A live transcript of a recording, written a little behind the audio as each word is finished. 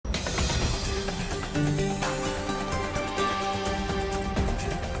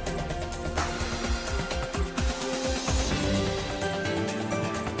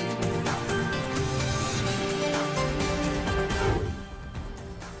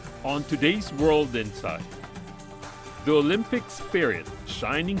On today's World Insight, the Olympic spirit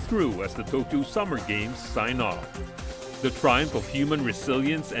shining through as the Tokyo Summer Games sign off. The triumph of human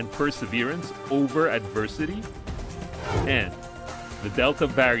resilience and perseverance over adversity. And the Delta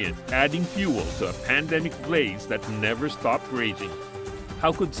variant adding fuel to a pandemic blaze that never stopped raging.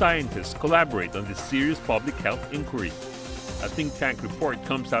 How could scientists collaborate on this serious public health inquiry? A think tank report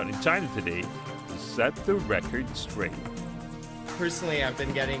comes out in China today to set the record straight. Personally, I've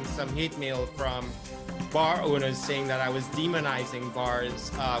been getting some hate mail from bar owners saying that I was demonizing bars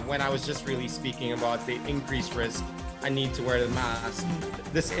when I was just really speaking about the increased risk I need to wear the mask.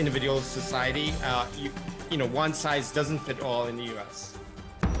 This individual society, you know, one size doesn't fit all in the US.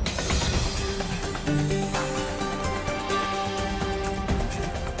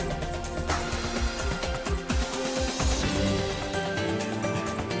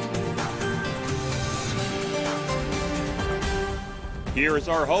 Here is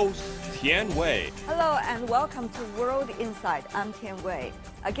our host, Tian Wei. Hello and welcome to World Insight. I'm Tian Wei.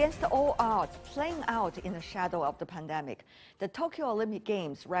 Against all odds, playing out in the shadow of the pandemic, the Tokyo Olympic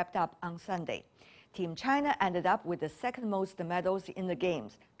Games wrapped up on Sunday. Team China ended up with the second most medals in the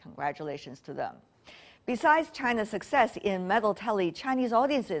Games. Congratulations to them. Besides China's success in medal tally, Chinese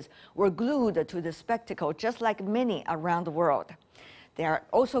audiences were glued to the spectacle, just like many around the world. They are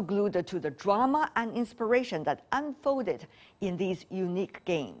also glued to the drama and inspiration that unfolded in these unique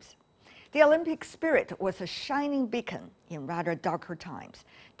games. The Olympic spirit was a shining beacon in rather darker times,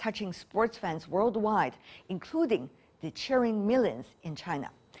 touching sports fans worldwide, including the cheering millions in China.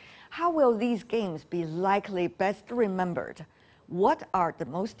 How will these games be likely best remembered? What are the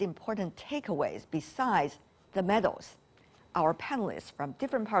most important takeaways besides the medals? Our panelists from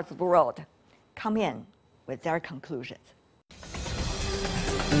different parts of the world come in with their conclusions.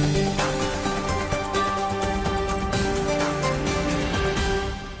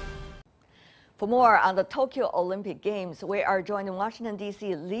 For more on the Tokyo Olympic Games, we are joined in Washington,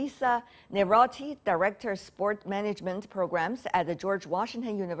 D.C., Lisa Nerati, Director of Sport Management Programs at the George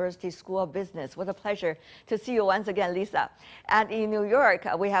Washington University School of Business. What a pleasure to see you once again, Lisa. And in New York,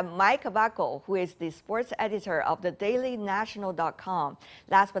 we have Mike Vacco, who is the sports editor of the dailynational.com.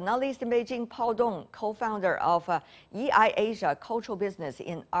 Last but not least, in Beijing, Paul Dong, co-founder of EI Asia Cultural Business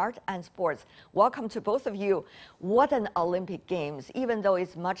in Art and Sports. Welcome to both of you. What an Olympic Games, even though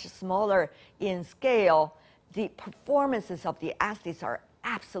it's much smaller in scale, the performances of the athletes are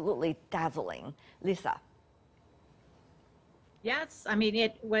absolutely dazzling. Lisa. Yes, I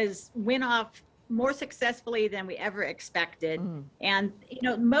mean, went off more successfully than we ever expected. And, you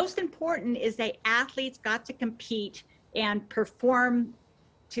know, most important is that athletes got to compete and perform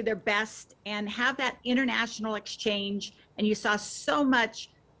to their best and have that international exchange. And you saw so much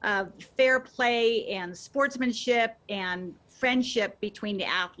fair play and sportsmanship and friendship between the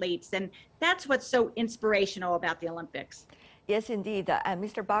athletes. And that's what's so inspirational about the Olympics. Yes, indeed. And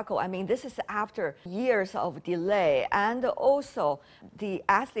Mr. Bacco, I mean, this is after years of delay. And also, the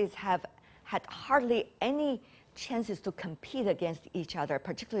athletes have had hardly any chances to compete against each other,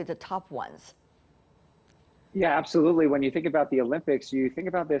 particularly the top ones. Yeah, absolutely. When you think about the Olympics, you think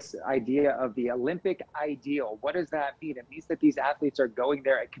about this idea of the Olympic ideal. What does that mean? It means that these athletes are going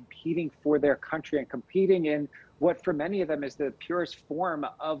there and competing for their country and competing in what for many of them is the purest form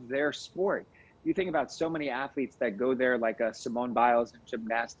of their sport. You think about so many athletes that go there, like Simone Biles in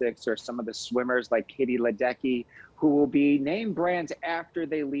gymnastics, or some of the swimmers like Katie Ledecky, who will be name brands after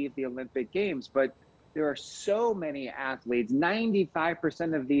they leave the Olympic Games. But there are so many athletes.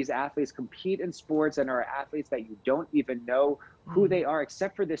 95% of these athletes compete in sports and are athletes that you don't even know who they are,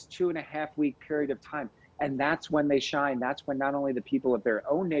 except for this 2.5-week period of time. And that's when they shine. That's when not only the people of their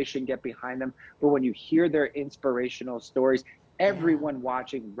own nation get behind them, but when you hear their inspirational stories, everyone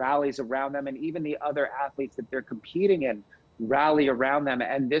watching rallies around them, and even the other athletes that they're competing in rally around them.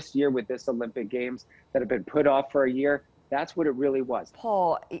 And this year with this Olympic Games that have been put off for a year, that's what it really was.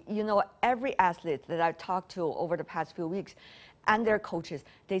 Paul, you know, every athlete that I've talked to over the past few weeks and their coaches,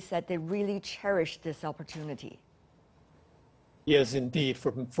 they said they really cherish this opportunity. Yes, indeed.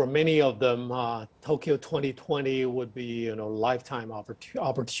 For many of them, Tokyo 2020 would be, you know, lifetime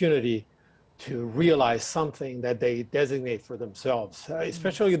opportunity to realize something that they designate for themselves,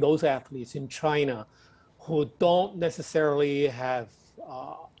 especially those athletes in China who don't necessarily have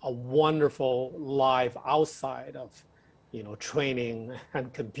a wonderful life outside of, you know, training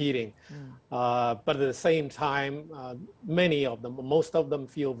and competing. But at the same time, many of them, most of them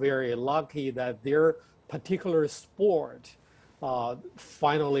feel very lucky that their particular sport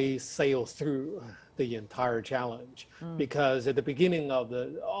finally sails through the entire challenge. Because at the beginning of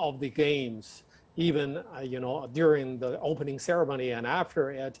the games, even during the opening ceremony and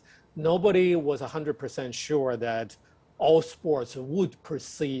after it, nobody was 100% sure that all sports would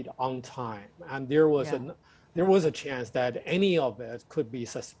proceed on time, and there was a chance that any of it could be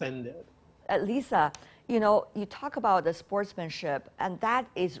suspended. Lisa, you talk about the sportsmanship, and that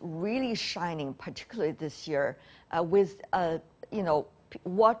is really shining, particularly this year, with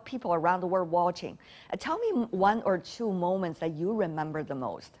what people around the world watching. Tell me one or two moments that you remember the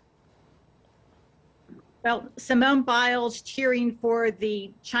most. Well, Simone Biles cheering for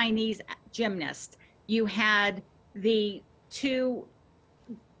the Chinese gymnast. You had the two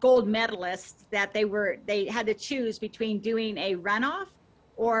gold medalists that they had to choose between doing a runoff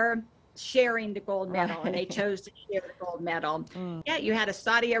or sharing the gold medal, and they chose to share the gold medal. Yeah, you had a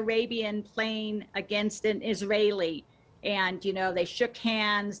Saudi Arabian playing against an Israeli, and they shook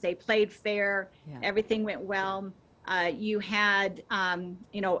hands, they played fair, everything went well. You had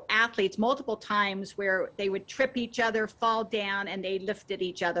athletes multiple times where they would trip each other, fall down, and they lifted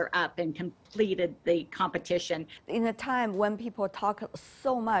each other up and completed the competition. In a time when people talk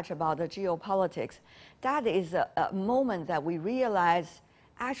so much about the geopolitics, that is a moment that we realize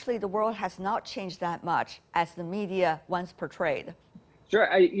actually the world has not changed that much as the media once portrayed. Sure.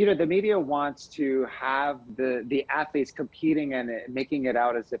 The media wants to have the athletes competing and making it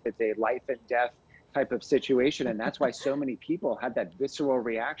out as if it's a life and death type of situation. And that's why so many people had that visceral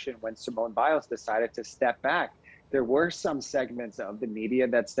reaction when Simone Biles decided to step back. There were some segments of the media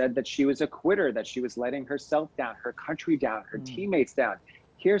that said that she was a quitter, that she was letting herself down, her country down, her teammates down.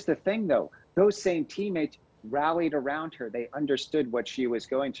 Here's the thing, though. Those same teammates rallied around her. They understood what she was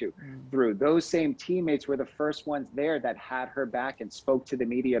going through. Those same teammates were the first ones there that had her back and spoke to the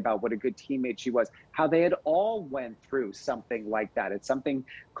media about what a good teammate she was, how they had all went through something like that. It's something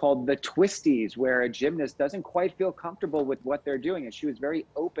called the twisties, where a gymnast doesn't quite feel comfortable with what they're doing. And she was very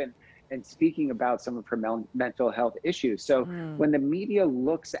open and speaking about some of her mental health issues. So when the media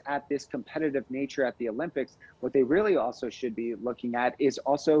looks at this competitive nature at the Olympics, what they really also should be looking at is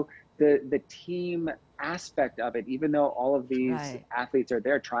also the team aspect of it. Even though all of these athletes are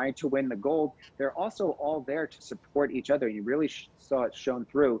there trying to win the gold, they're also all there to support each other. You really saw it shown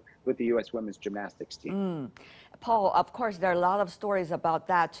through with the U.S. women's gymnastics team. Paul, of course, there are a lot of stories about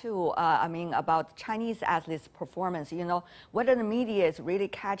that too. About Chinese athletes' performance, whether the media is really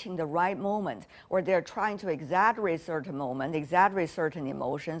catching the right moment or they're trying to exaggerate certain moments, exaggerate certain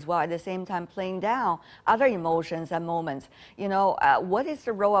emotions, while at the same time playing down other emotions and moments. What is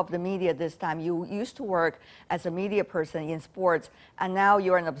the role of the media this time? You used to work as a media person in sports, and now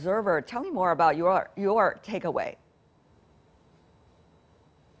you're an observer. Tell me more about your takeaway.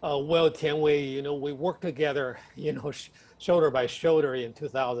 Well, Tianwei, we worked together, shoulder by shoulder in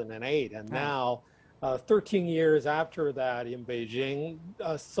 2008, and now, 13 years after that in Beijing,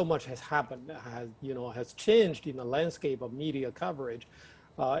 so much has happened, has changed in the landscape of media coverage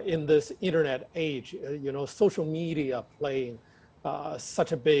in this internet age. Social media playing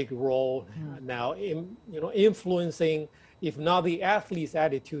such a big role now in, influencing, if not the athletes'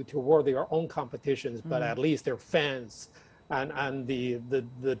 attitude toward their own competitions, but at least their fans and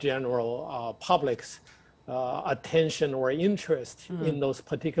the general public's attention or interest in those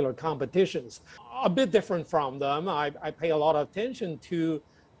particular competitions. A bit different from them. I pay a lot of attention to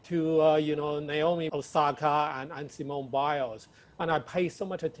Naomi Osaka and Simone Biles, and I pay so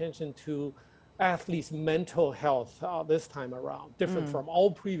much attention to athletes' mental health this time around, different from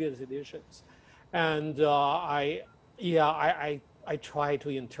all previous editions. And I try to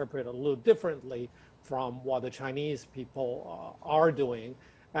interpret a little differently from what the Chinese people are doing,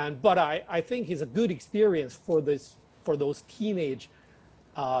 but I think it's a good experience for those teenage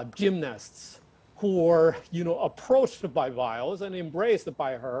gymnasts who were approached by Biles and embraced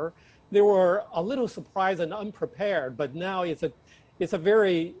by her. They were a little surprised and unprepared, but now it's a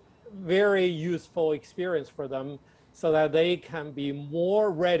very, very useful experience for them, so that they can be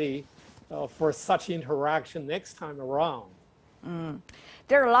more ready for such interaction next time around.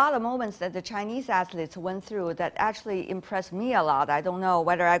 There are a lot of moments that the Chinese athletes went through that actually impressed me a lot. I don't know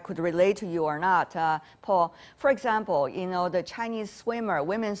whether I could relate to you or not, Paul. For example, the Chinese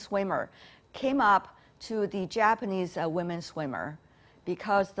women's swimmer, came up to the Japanese women's swimmer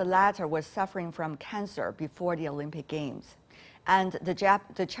because the latter was suffering from cancer before the Olympic Games. And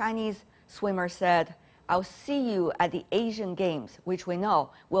the Chinese swimmer said, "I'll see you at the Asian Games," which we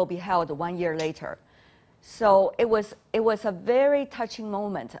know will be held 1 year later. So it was a very touching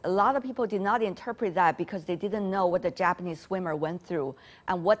moment. A lot of people did not interpret that because they didn't know what the Japanese swimmer went through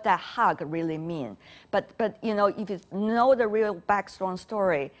and what that hug really mean. But if you know the real backstory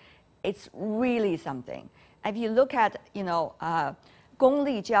story, it's really something. If you look at Gong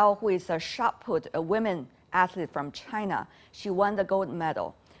Lijiao, who is a shot put, a women athlete from China, she won the gold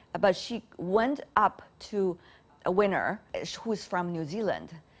medal. But she went up to a winner who's from New Zealand,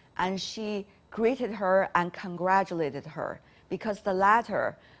 and she greeted her and congratulated her because the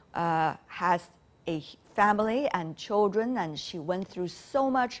latter has a family and children, and she went through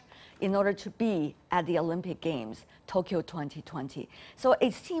so much in order to be at the Olympic Games, Tokyo 2020. So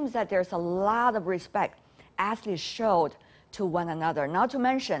it seems that there's a lot of respect athletes showed to one another. Not to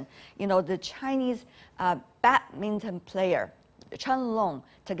mention, you know, the Chinese badminton player, Chen Long,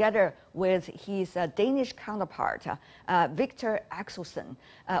 together with his Danish counterpart, Victor Axelsen,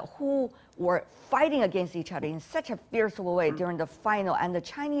 who were fighting against each other in such a fierce way during the final. And the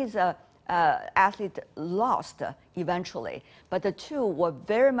Chinese athlete lost eventually. But the two were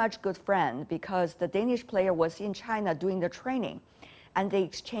very much good friends because the Danish player was in China doing the training, and they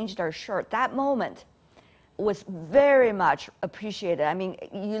exchanged their shirt. That moment was very much appreciated. I mean,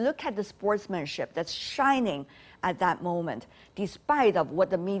 you look at the sportsmanship that's shining at that moment, despite of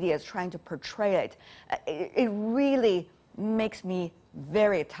what the media is trying to portray it. It really makes me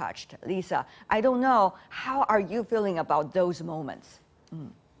very touched. Lisa, I don't know, how are you feeling about those moments?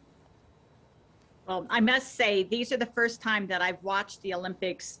 Well, I must say, these are the first time that I've watched the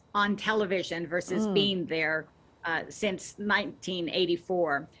Olympics on television versus being there since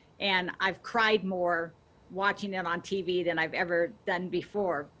 1984. And I've cried more watching it on TV than I've ever done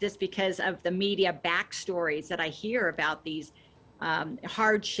before, just because of the media backstories that I hear about these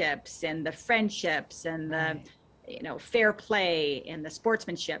hardships and the friendships and the, you know, fair play and the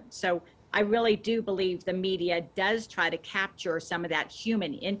sportsmanship. So I really do believe the media does try to capture some of that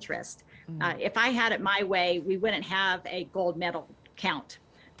human interest. If I had it my way, we wouldn't have a gold medal count.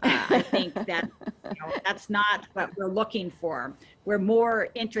 I think that, you know, that's not what we're looking for. We're more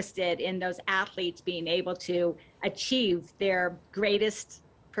interested in those athletes being able to achieve their greatest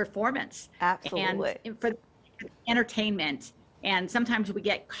performance. Absolutely. And for entertainment. And sometimes we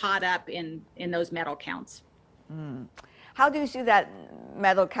get caught up in those medal counts. How do you see that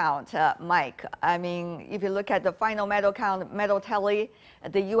medal count, Mike? I mean, if you look at the final medal count, medal tally,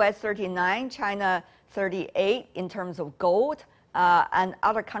 the U.S. 39, China 38 in terms of gold, and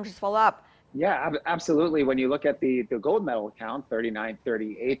other countries follow up. Yeah, absolutely. When you look at the gold medal count,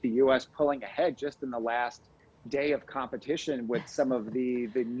 39-38, the U.S. pulling ahead just in the last day of competition with some of the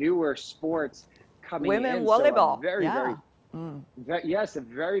newer sports coming Women in. volleyball. So yes, a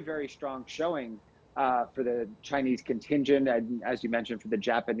very, very strong showing for the Chinese contingent, and as you mentioned, for the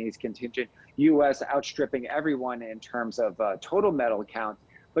Japanese contingent. U.S. outstripping everyone in terms of total medal count.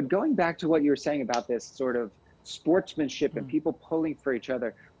 But going back to what you were saying about this sort of sportsmanship and people pulling for each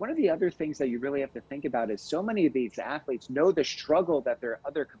other, one of the other things that you really have to think about is so many of these athletes know the struggle that their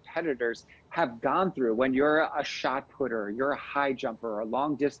other competitors have gone through. When you're a shot putter, you're a high jumper, or a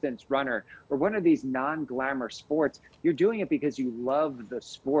long distance runner, or one of these non-glamour sports, you're doing it because you love the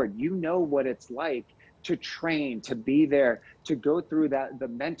sport. You know what it's like to train, to be there, to go through the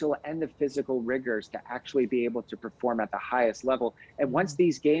mental and the physical rigors to actually be able to perform at the highest level. And once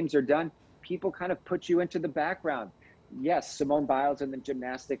these games are done, people kind of put you into the background. Yes, Simone Biles and the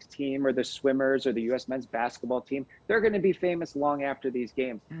gymnastics team, or the swimmers, or the U.S. men's basketball team, they're going to be famous long after these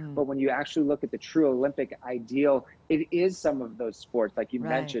games. But when you actually look at the true Olympic ideal, it is some of those sports, like you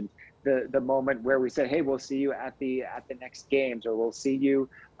mentioned, the moment where we said, hey, we'll see you at the next games, or we'll see you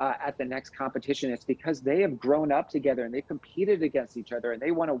at the next competition. It's because they have grown up together and they've competed against each other, and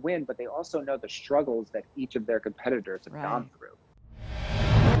they want to win, but they also know the struggles that each of their competitors have gone through.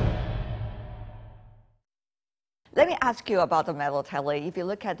 Let me ask you about the medal tally. If you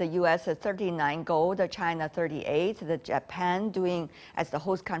look at the U.S. 39 gold, China 38, the Japan doing, as the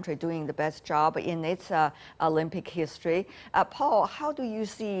host country, doing the best job in its Olympic history. Paul, how do you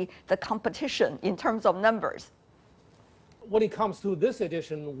see the competition in terms of numbers? When it comes to this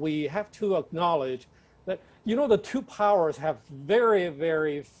edition, we have to acknowledge that, you know, the two powers have very,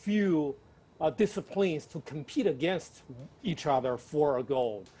 very few disciplines to compete against each other for a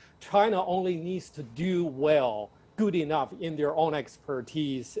gold. China only needs to do well, good enough in their own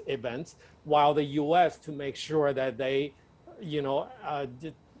expertise events, while the U.S. to make sure that they, you know,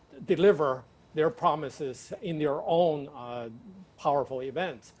 deliver their promises in their own powerful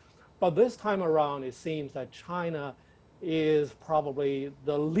events. But this time around, it seems that China is probably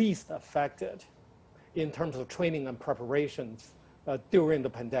the least affected in terms of training and preparations during the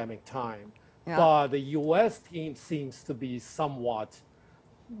pandemic time. But the U.S. team seems to be somewhat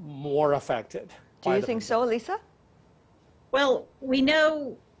more affected. Do you think so, Lisa? Well, we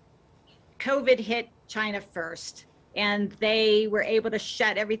know COVID hit China first, and they were able to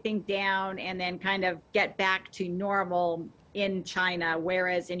shut everything down and then kind of get back to normal in China,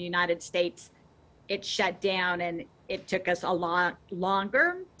 whereas in the United States, it shut down and it took us a lot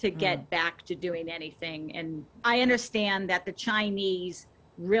longer to get back to doing anything. And I understand that the Chinese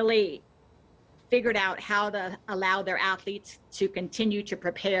really figured out how to allow their athletes to continue to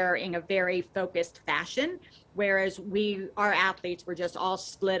prepare in a very focused fashion, whereas our athletes were just all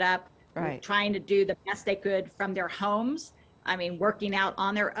split up, trying to do the best they could from their homes. I mean, working out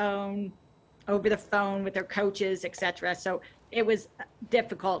on their own, over the phone with their coaches, etc. So it was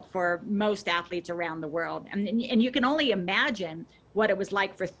difficult for most athletes around the world. And you can only imagine what it was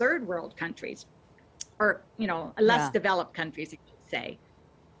like for third world countries, or, you know, less developed countries, you could say.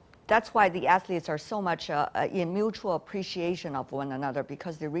 That's why the athletes are so much in mutual appreciation of one another,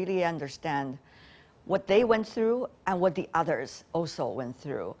 because they really understand what they went through and what the others also went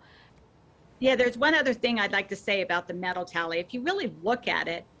through. Yeah, there's one other thing I'd like to say about the medal tally. If you really look at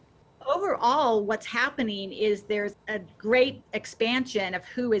it, overall, what's happening is there's a great expansion of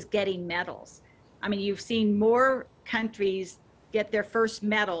who is getting medals. I mean, you've seen more countries get their first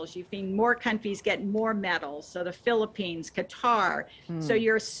medals. You've seen more countries get more medals. So the Philippines, Qatar. So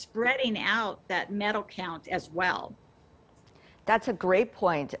you're spreading out that medal count as well. That's a great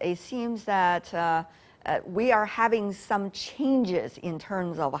point. It seems that we are having some changes in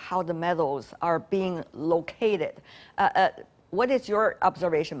terms of how the medals are being located. What is your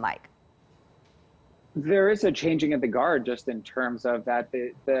observation, Mike? There is a changing of the guard just in terms of that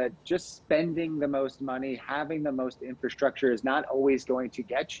the just spending the most money, having the most infrastructure is not always going to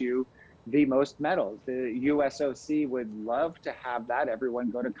get you the most medals. The USOC would love to have that. Everyone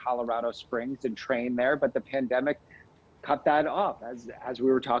go to Colorado Springs and train there, but the pandemic cut that off, as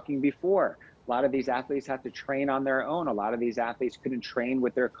we were talking before. A lot of these athletes have to train on their own. A lot of these athletes couldn't train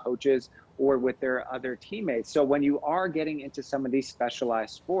with their coaches or with their other teammates. So when you are getting into some of these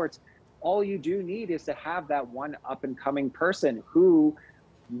specialized sports, all you do need is to have that one up and coming person who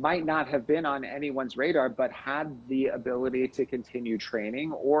might not have been on anyone's radar, but had the ability to continue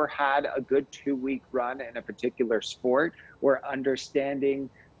training or had a good 2-week run in a particular sport, or understanding,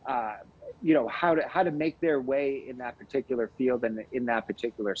 you know, how to make their way in that particular field and in that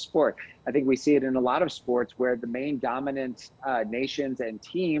particular sport. I think we see it in a lot of sports where the main dominant nations and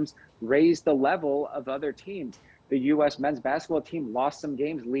teams raise the level of other teams. The U.S. men's basketball team lost some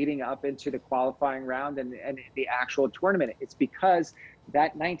games leading up into the qualifying round and the actual tournament. It's because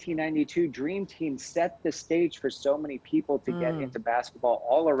that 1992 Dream Team set the stage for so many people to get into basketball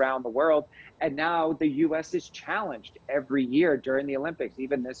all around the world. And now the U.S. is challenged every year during the Olympics.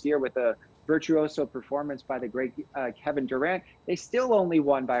 Even this year with a virtuoso performance by the great Kevin Durant, they still only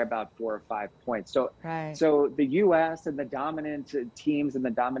won by about 4 or 5 points. So, so the U.S. and the dominant teams and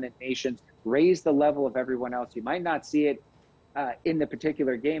the dominant nations raise the level of everyone else. You might not see it in the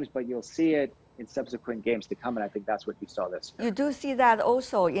particular games, but you'll see it in subsequent games to come, and I think that's what you saw this year. You do see that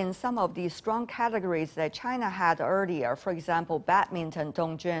also in some of the strong categories that China had earlier. For example, badminton,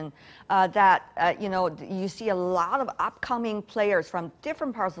 Dongjun, you know, you see a lot of upcoming players from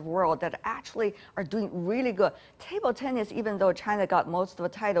different parts of the world that actually are doing really good. Table tennis, even though China got most of the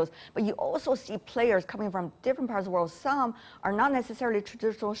titles, but you also see players coming from different parts of the world. Some are not necessarily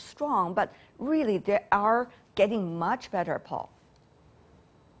traditional strong, but really they are getting much better, Paul.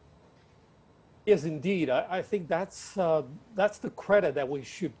 Yes, indeed. I think that's the credit that we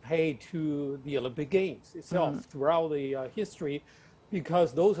should pay to the Olympic Games itself throughout the history,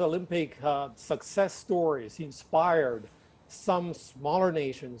 because those Olympic success stories inspired some smaller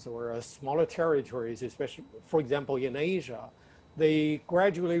nations or smaller territories, especially, for example, in Asia. They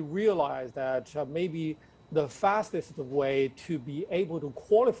gradually realized that maybe the fastest way to be able to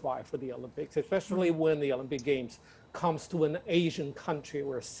qualify for the Olympics, especially when the Olympic Games comes to an Asian country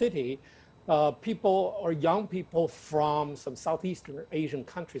or city, people or young people from some Southeastern Asian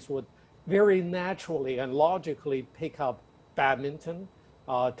countries would very naturally and logically pick up badminton,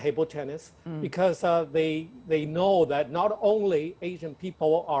 table tennis, because they know that not only Asian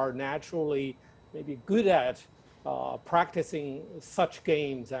people are naturally maybe good at practicing such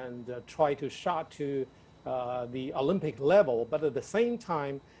games and try to shot to the Olympic level, but at the same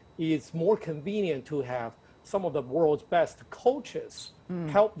time, it's more convenient to have some of the world's best coaches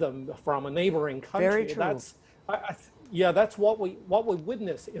help them from a neighboring country. Very true. That's, yeah, that's what we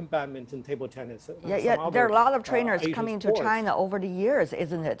witness in badminton, table tennis. Yeah, there are a lot of trainers Asian coming sports to China over the years,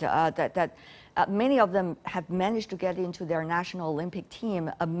 isn't it? Many of them have managed to get into their national Olympic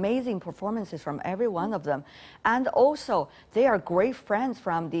team. Amazing performances from every one of them, and also they are great friends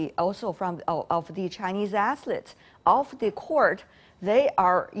from of the Chinese athletes off the court. They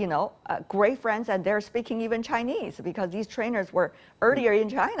are, you know, great friends, and they're speaking even Chinese because these trainers were earlier in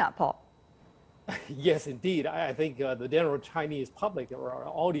China, Paul. Yes, indeed. I think the general Chinese public or our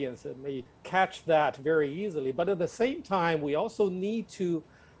audience may catch that very easily. But at the same time, we also need to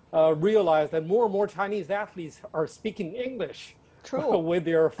realize that more and more Chinese athletes are speaking English True. with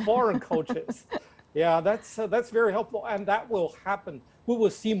their foreign coaches. Yeah, that's very helpful, and that will happen. We will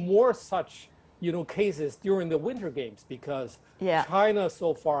see more such cases during the Winter Games because China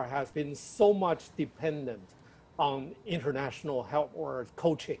so far has been so much dependent on international help or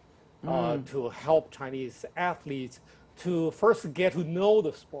coaching. To help Chinese athletes to first get to know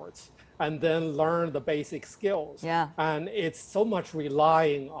the sports and then learn the basic skills. Yeah. And it's so much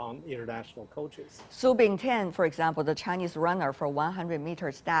relying on international coaches. Su Bingtian, for example, the Chinese runner for 100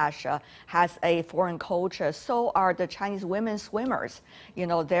 meters dash, has a foreign coach. So are the Chinese women swimmers.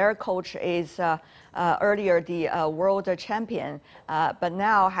 Their coach is earlier the world champion, but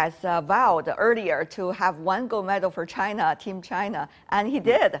now has vowed earlier to have one gold medal for China, Team China, and he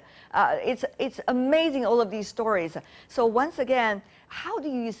did. It's amazing, all of these stories. So once again, how do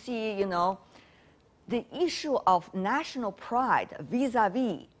you see, the issue of national pride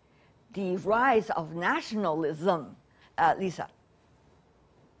vis-a-vis the rise of nationalism? Lisa.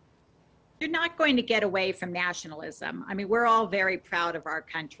 You're not going to get away from nationalism. I mean, we're all very proud of our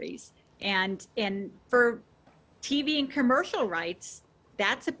countries. And for TV and commercial rights,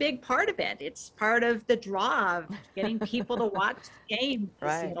 that's a big part of it. It's part of the draw of getting people to watch the game.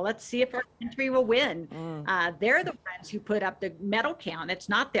 Right. Let's see if our country will win. They're the ones who put up the medal count. It's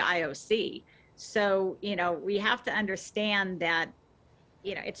not the IOC. So, we have to understand that,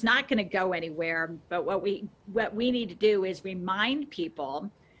 it's not going to go anywhere. But what we need to do is remind people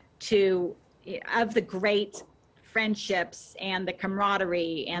of the great friendships and the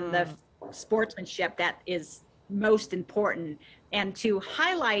camaraderie and the sportsmanship that is most important, and to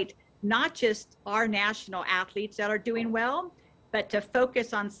highlight not just our national athletes that are doing well, but to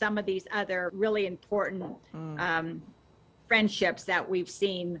focus on some of these other really important friendships that we've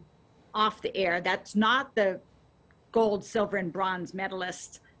seen off the air. That's not the gold, silver, and bronze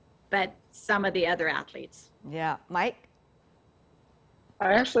medalists, but some of the other athletes. Yeah. Mike?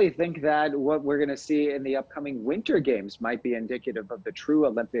 I actually think that what we're going to see in the upcoming Winter Games might be indicative of the true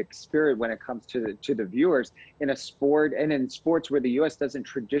Olympic spirit when it comes to the viewers in a sport and in sports where the U.S. doesn't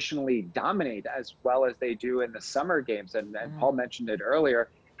traditionally dominate as well as they do in the Summer Games. And Paul mentioned it earlier,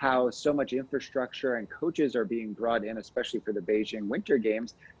 how so much infrastructure and coaches are being brought in, especially for the Beijing Winter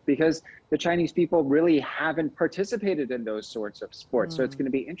Games, because the Chinese people really haven't participated in those sorts of sports. So it's going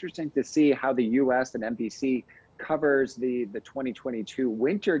to be interesting to see how the U.S. and NBC covers the 2022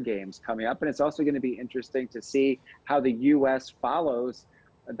 Winter Games coming up. And it's also going to be interesting to see how the U.S. follows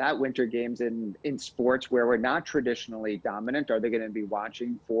that Winter Games in sports where we're not traditionally dominant. Are they going to be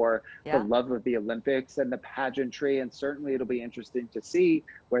watching for the love of the Olympics and the pageantry? And certainly it'll be interesting to see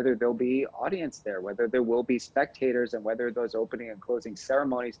whether there'll be audience there, whether there will be spectators, and whether those opening and closing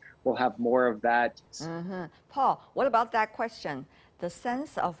ceremonies will have more of that. Paul, what about that question? The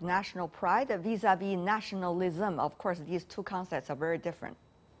sense of national pride vis-a-vis nationalism. Of course, these two concepts are very different.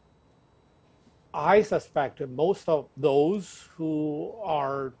 I suspect that most of those who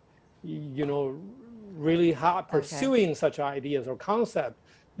are, really pursuing such ideas or concepts,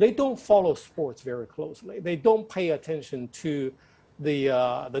 they don't follow sports very closely. They don't pay attention to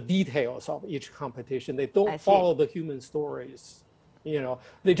the details of each competition. They don't follow the human stories.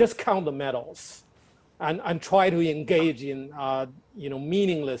 They just count the medals. And try to engage in,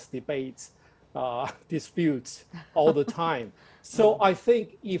 meaningless debates, disputes all the time. So I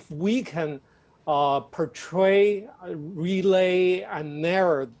think if we can portray, relay, and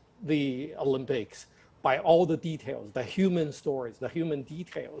narrate the Olympics by all the details, the human stories, the human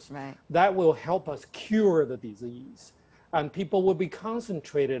details, that will help us cure the disease. And people will be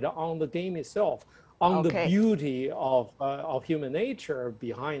concentrated on the game itself, on the beauty of human nature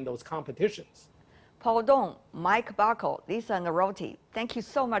behind those competitions. Paul Dong, Mike Buckle, Lisa Naroti, thank you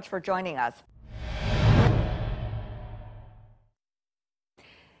so much for joining us.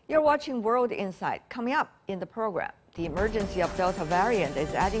 You're watching World Insight. Coming up in the program, the emergency of Delta variant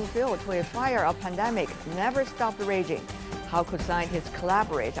is adding fuel to a fire of pandemic never stopped raging. How could scientists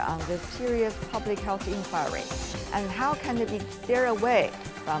collaborate on this serious public health inquiry? And how can it be steered away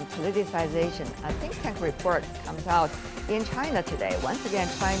from politicization? A think tank report comes out in China today, once again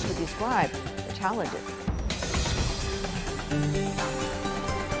trying to describe the challenges.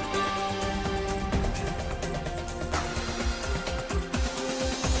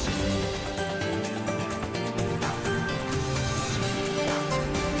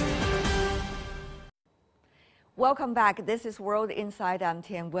 Welcome back. This is World Insight. I'm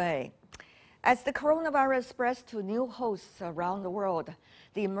Tian Wei. As the coronavirus spreads to new hosts around the world,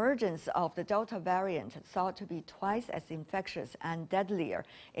 the emergence of the Delta variant, thought to be twice as infectious and deadlier,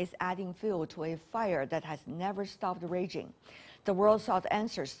 is adding fuel to a fire that has never stopped raging. The world sought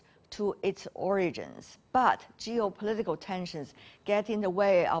answers to its origins, but geopolitical tensions get in the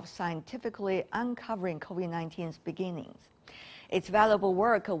way of scientifically uncovering COVID-19's beginnings. It's valuable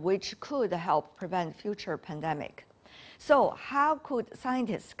work which could help prevent future pandemic. So how could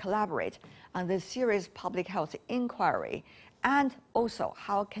scientists collaborate on this serious public health inquiry? And also,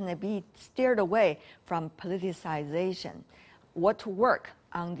 how can it be steered away from politicization? What to work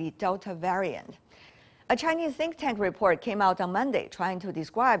on the Delta variant? A Chinese think tank report came out on Monday trying to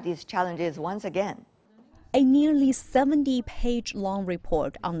describe these challenges once again. A nearly 70-page long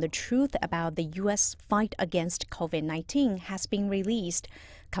report on the truth about the U.S. fight against COVID-19 has been released,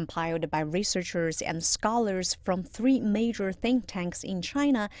 compiled by researchers and scholars from 3 major think tanks in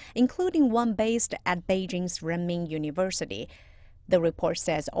China, including one based at Beijing's Renmin University. The report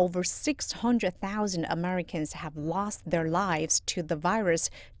says over 600,000 Americans have lost their lives to the virus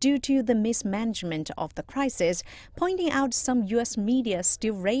due to the mismanagement of the crisis, pointing out some U.S. media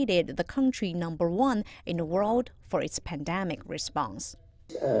still rated the country #1 in the world for its pandemic response.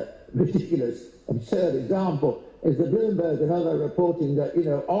 Ridiculous, absurd example is the Bloomberg and other reporting that,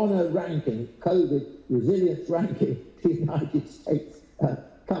 on a ranking, COVID resilience ranking, the United States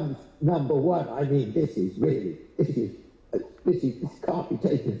comes #1. I mean, this can't be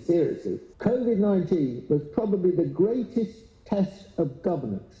taken seriously. COVID-19 was probably the greatest test of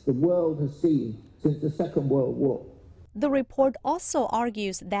governance the world has seen since the Second World War. The report also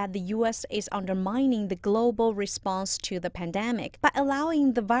argues that the U.S. is undermining the global response to the pandemic by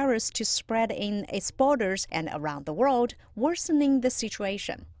allowing the virus to spread in its borders and around the world, worsening the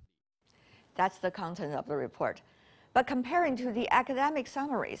situation. That's the content of the report. But comparing to the academic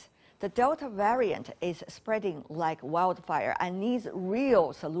summaries, the Delta variant is spreading like wildfire and needs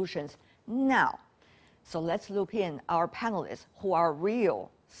real solutions now. So let's loop in our panelists who are real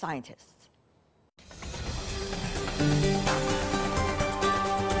scientists.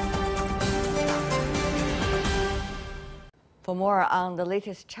 For more on the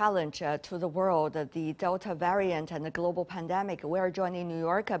latest challenge to the world, the Delta variant and the global pandemic, we are joined in New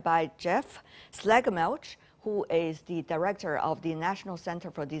York by Jeff Schlegelmilch, who is the director of the National Center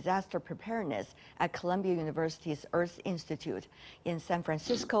for Disaster Preparedness at Columbia University's Earth Institute. In San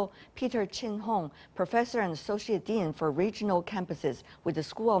Francisco, Peter Chin-Hong, professor and associate dean for regional campuses with the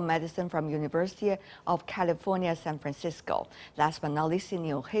School of Medicine from University of California, San Francisco. Last but not least, in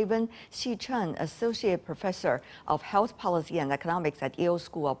New Haven, Xi Chen, associate professor of health policy and economics at Yale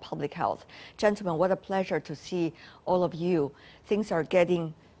School of Public Health. Gentlemen, what a pleasure to see all of you. Things are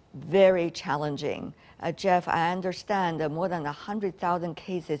getting very challenging. Jeff, I understand more than 100,000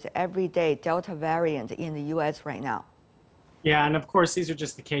 cases every day, Delta variant in the U.S. right now. Yeah, and of course, these are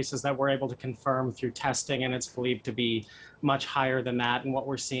just the cases that we're able to confirm through testing, and it's believed to be much higher than that. And what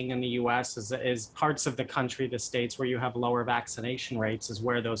we're seeing in the U.S. is parts of the country, the states where you have lower vaccination rates, is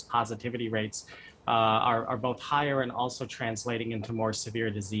where those positivity rates are both higher and also translating into more severe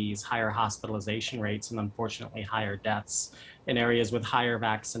disease, higher hospitalization rates, and unfortunately higher deaths. In areas with higher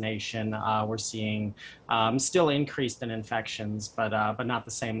vaccination, we're seeing still increased in infections, but not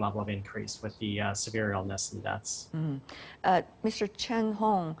the same level of increase with the severe illness and deaths. Mr.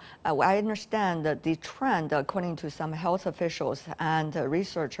 Chen-Hong, I understand that the trend, according to some health officials and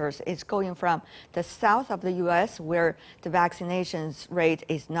researchers, is going from the south of the U.S., where the vaccinations rate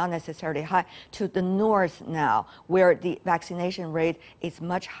is not necessarily high, to the north now, where the vaccination rate is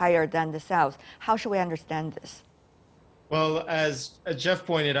much higher than the south. How should we understand this? Well, as Jeff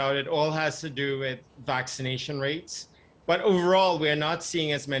pointed out, it all has to do with vaccination rates. But overall, we're not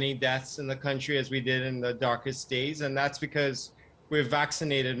seeing as many deaths in the country as we did in the darkest days. And that's because we've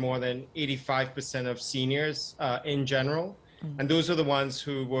vaccinated more than 85% of seniors in general. And those are the ones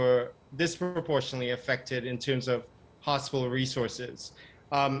who were disproportionately affected in terms of hospital resources.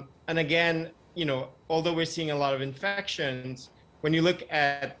 And again, although we're seeing a lot of infections, when you look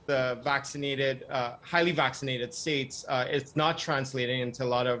at the vaccinated, highly vaccinated states, it's not translating into a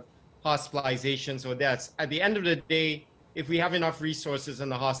lot of hospitalizations or deaths. At the end of the day, if we have enough resources in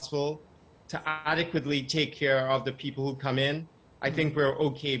the hospital to adequately take care of the people who come in, I think we're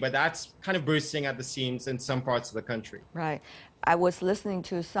okay, but that's kind of bursting at the seams in some parts of the country. Right. I was listening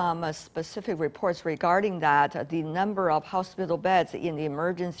to some specific reports regarding that. The number of hospital beds in the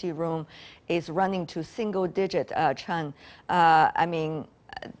emergency room is running to single digit, Chen. I mean,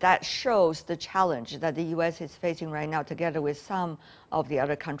 that shows the challenge that the U.S. is facing right now, together with some of the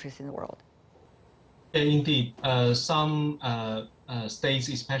other countries in the world. Indeed, some states,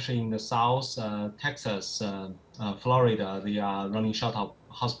 especially in the South, Texas, Florida, they are running short of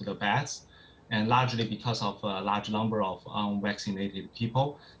hospital beds, and largely because of a large number of unvaccinated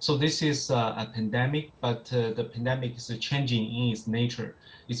people. So this is a pandemic, but the pandemic is changing in its nature.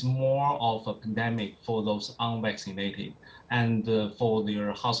 It's more of a pandemic for those unvaccinated and for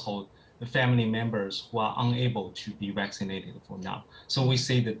their household family members who are unable to be vaccinated for now. So we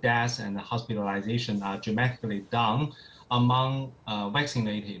see the deaths and the hospitalization are dramatically down among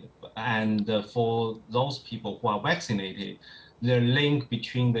vaccinated, and for those people who are vaccinated, the link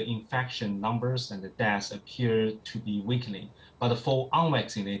between the infection numbers and the deaths appear to be weakening. But for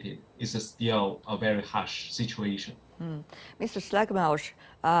unvaccinated, it's still a very harsh situation. Mr. Schlegelmilch,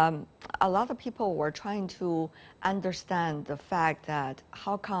 a lot of people were trying to understand the fact that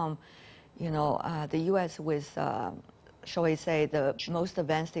how come, the U.S. with, shall we say, the most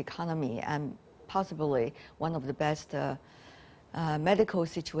advanced economy and possibly one of the best medical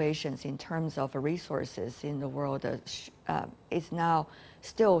situations in terms of resources in the world is now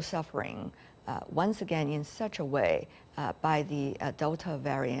still suffering once again in such a way by the Delta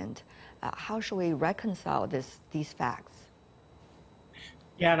variant. How should we reconcile these facts?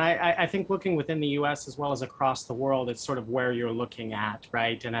 Yeah, and I think looking within the US as well as across the world, it's sort of where you're looking at,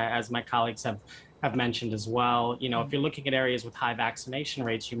 right? And as my colleagues have mentioned as well, if you're looking at areas with high vaccination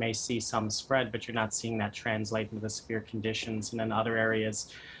rates, you may see some spread, but you're not seeing that translate into the severe conditions. And in other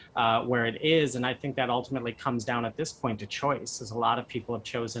areas where it is, and I think that ultimately comes down at this point to choice, as a lot of people have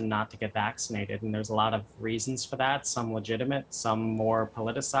chosen not to get vaccinated. And there's a lot of reasons for that, some legitimate, some more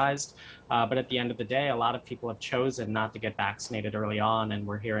politicized. But at the end of the day, a lot of people have chosen not to get vaccinated early on, and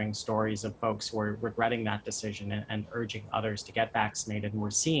we're hearing stories of folks who are regretting that decision and urging others to get vaccinated. And we're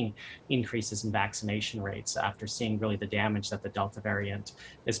seeing increases in vaccination rates after seeing really the damage that the Delta variant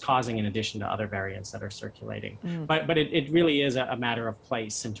is causing in addition to other variants that are circulating. But it really is a matter of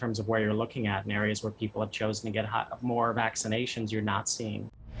place in terms of where you're looking at. In areas where people have chosen to get more vaccinations, you're not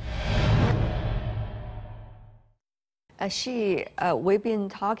seeing. We've been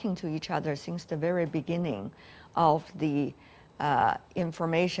talking to each other since the very beginning of the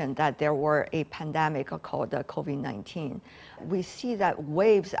information that there were a pandemic called COVID-19. We see that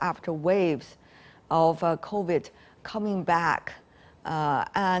waves after waves of COVID coming back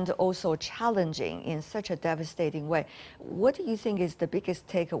and also challenging in such a devastating way. What do you think is the biggest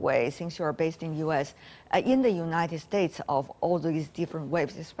takeaway, since you are based in U.S., in the United States, of all these different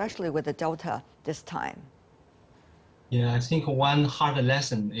waves, especially with the Delta this time? Yeah, I think one hard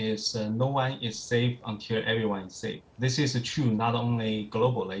lesson is no one is safe until everyone is safe. This is true not only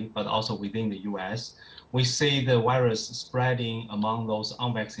globally, but also within the US. We see the virus spreading among those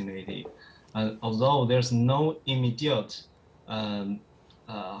unvaccinated. Although there's no immediate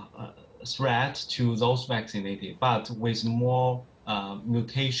threat to those vaccinated, but with more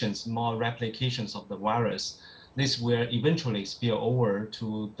mutations, more replications of the virus, this will eventually spill over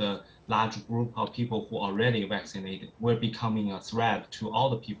to the large group of people who are already vaccinated. We're becoming a threat to all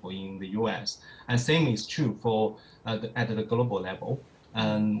the people in the US. And same is true for at the global level.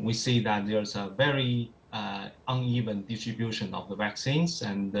 And we see that there's a very uneven distribution of the vaccines.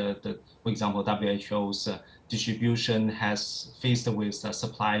 And for example, WHO's distribution has faced with a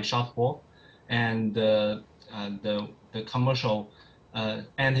supply shortfall. And the commercial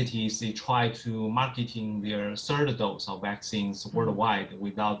entities, they try to marketing their third dose of vaccines worldwide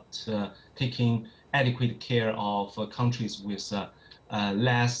without taking adequate care of countries with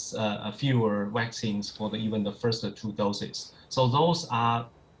fewer vaccines for even the first 2 doses. So those are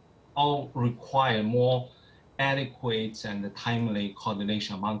all require more adequate and timely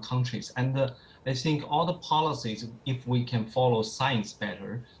coordination among countries. And I think all the policies, if we can follow science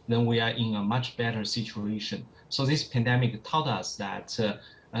better, then we are in a much better situation. So this pandemic taught us that,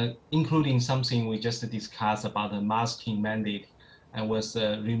 including something we just discussed about the masking mandate and was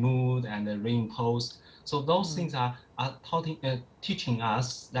removed and reimposed. So those things are teaching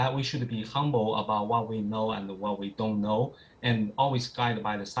us that we should be humble about what we know and what we don't know, and always guided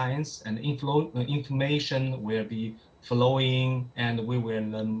by the science, and information will be flowing, and we will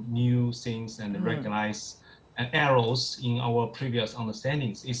learn new things and recognize errors in our previous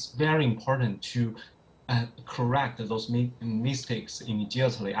understandings. It's very important to correct those mistakes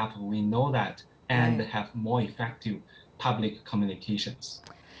immediately after we know that, and have more effective public communications.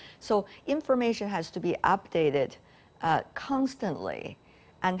 So information has to be updated constantly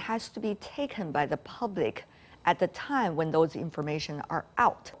and has to be taken by the public at the time when those information are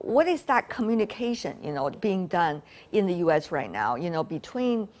out. What is that communication, being done in the U.S. right now,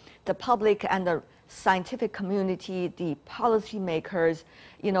 between the public and the scientific community, the policymakers,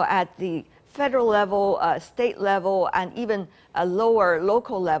 at the federal level, state level, and even a lower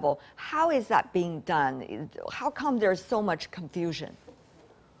local level. How is that being done? How come there's so much confusion?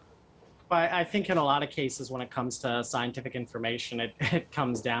 But I think in a lot of cases, when it comes to scientific information, it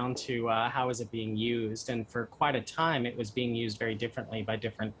comes down to how is it being used. And for quite a time, it was being used very differently by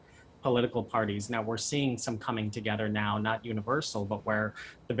different political parties. Now we're seeing some coming together now, not universal, but where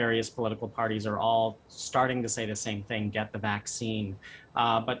the various political parties are all starting to say the same thing: get the vaccine.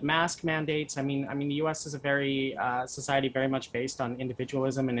 But mask mandates, I mean, the U.S. is a very society very much based on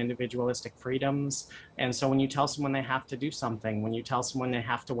individualism and individualistic freedoms. And so when you tell someone they have to do something, when you tell someone they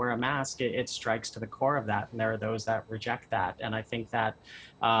have to wear a mask, it strikes to the core of that. And there are those that reject that. And I think that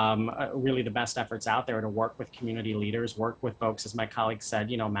really the best efforts out there are to work with community leaders, work with folks, as my colleague said,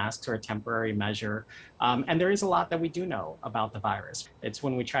 masks are a temporary measure. And there is a lot that we do know about the virus. It's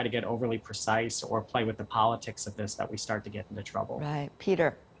when we try to get overly precise or play with the politics of this that we start to get into trouble. Right.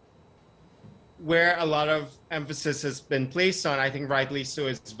 Peter. Where a lot of emphasis has been placed on, I think rightly so,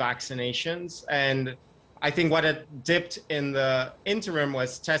 is vaccinations. And I think what had dipped in the interim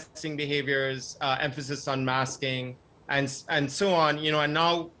was testing behaviors, emphasis on masking, and so on. And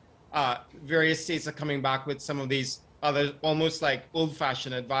now various states are coming back with some of these other almost like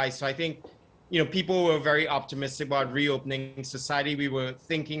old-fashioned advice. So I think people were very optimistic about reopening society. We were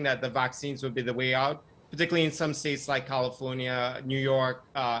thinking that the vaccines would be the way out, particularly in some states like California, New York,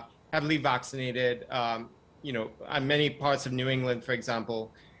 heavily vaccinated, and many parts of New England, for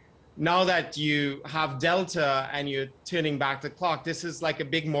example. Now that you have Delta and you're turning back the clock, this is like a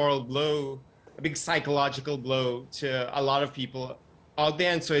big moral blow, a big psychological blow to a lot of people out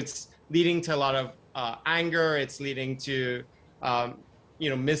there. And so it's leading to a lot of anger. It's leading to,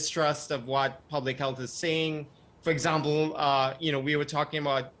 mistrust of what public health is saying. For example, we were talking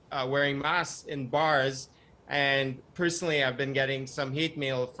about wearing masks in bars. And personally, I've been getting some hate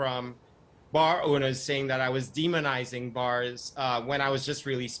mail from bar owners saying that I was demonizing bars when I was just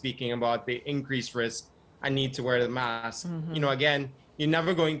really speaking about the increased risk I need to wear the mask. Mm-hmm. Again, you're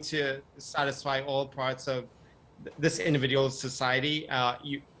never going to satisfy all parts of this individual society.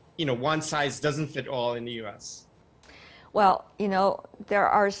 One size doesn't fit all in the US. Well, there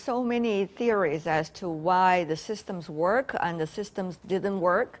are so many theories as to why the systems work and the systems didn't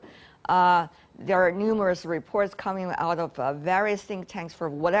work. There are numerous reports coming out of various think tanks for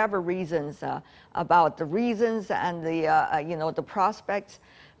whatever reasons about the reasons and the prospects.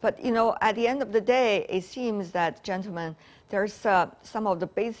 But at the end of the day, it seems that, gentlemen, there's some of the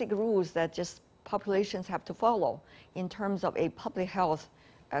basic rules that just populations have to follow in terms of a public health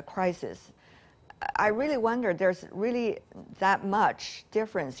crisis. I really wonder, there's really that much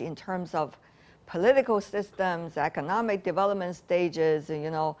difference in terms of political systems, economic development stages,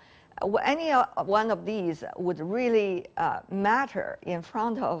 any one of these would really matter in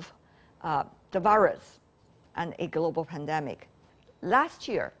front of the virus and a global pandemic. Last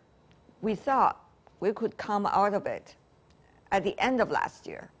year, we thought we could come out of it at the end of last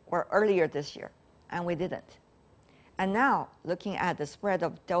year or earlier this year, and we didn't. And now, looking at the spread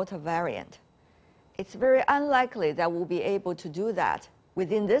of Delta variant, it's very unlikely that we'll be able to do that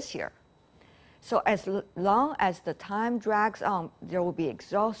within this year. So as long as the time drags on, there will be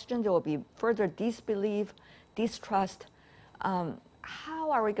exhaustion, there will be further disbelief, distrust.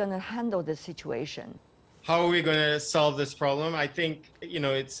 How are we going to handle this situation? How are we going to solve this problem? I think,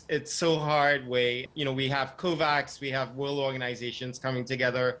 it's so hard way. We have COVAX, we have world organizations coming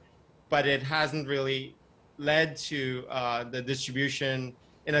together, but it hasn't really led to the distribution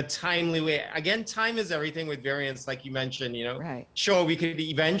in a timely way. Again, time is everything with variants, like you mentioned, Right. Sure, we could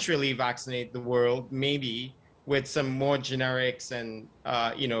eventually vaccinate the world, maybe with some more generics and,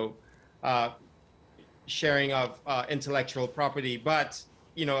 sharing of intellectual property. But,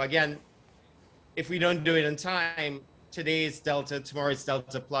 again, if we don't do it in time, today it's Delta, tomorrow it's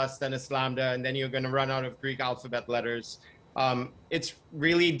Delta Plus, then it's Lambda, and then you're going to run out of Greek alphabet letters. It's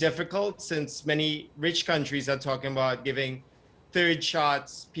really difficult since many rich countries are talking about giving third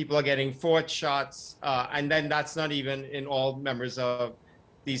shots, people are getting fourth shots, and then that's not even in all members of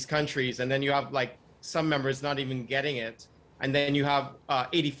these countries. And then you have like some members not even getting it. And then you have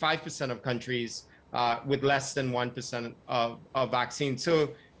 85% of countries with less than 1% of vaccines.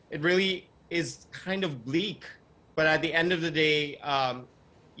 So it really is kind of bleak. But at the end of the day,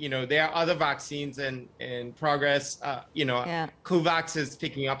 there are other vaccines in progress. Yeah. COVAX is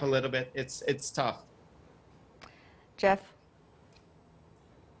picking up a little bit. It's tough. Jeff?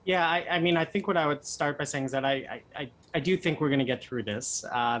 Yeah, I mean, I think what I would start by saying is that I I do think we're going to get through this,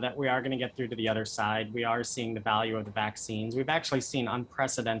 that we are going to get through to the other side. We are seeing the value of the vaccines. We've actually seen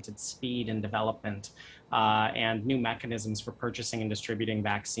unprecedented speed in development and new mechanisms for purchasing and distributing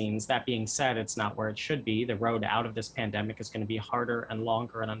vaccines. That being said, it's not where it should be. The road out of this pandemic is going to be harder and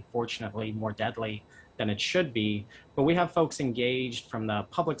longer and unfortunately more deadly than it should be. But we have folks engaged from the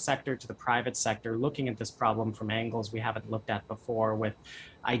public sector to the private sector looking at this problem from angles we haven't looked at before, with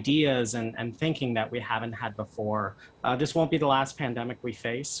ideas and thinking that we haven't had before. This won't be the last pandemic we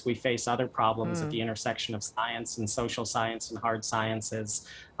face. We face other problems at the intersection of science and social science and hard sciences.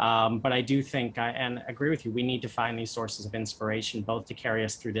 But I do think, and agree with you, we need to find these sources of inspiration, both to carry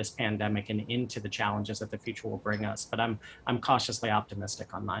us through this pandemic and into the challenges that the future will bring us. But I'm cautiously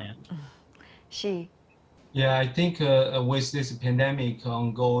optimistic on my end. Yeah, I think with this pandemic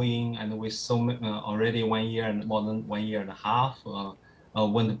ongoing and with so already 1 year and more than 1 year and a half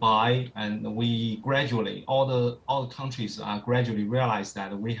went by, and we gradually, all the countries gradually realize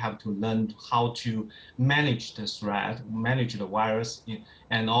that we have to learn how to manage the threat, manage the virus,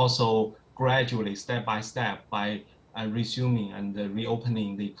 and also gradually, step by step, by resuming and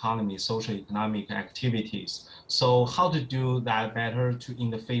reopening the economy, social economic activities. So how to do that better in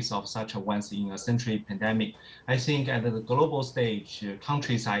the face of such a once-in-a-century pandemic? I think at the global stage,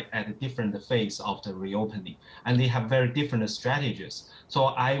 countries are at a different phase of the reopening, and they have very different strategies. So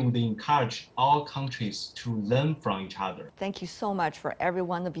I would encourage all countries to learn from each other. Thank you so much for every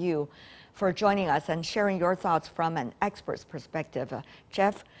one of you for joining us and sharing your thoughts from an expert's perspective.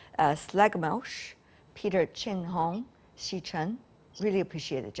 Jeff Slagmosh, Peter Chin Hong, Xi Chen. Really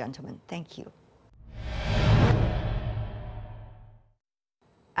appreciate it, gentlemen. Thank you.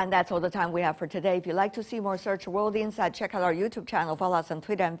 And that's all the time we have for today. If you'd like to see more Search World Insight, check out our YouTube channel, follow us on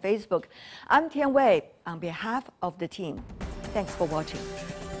Twitter and Facebook. I'm Tian Wei on behalf of the team. Thanks for watching.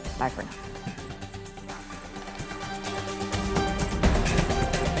 Bye for now.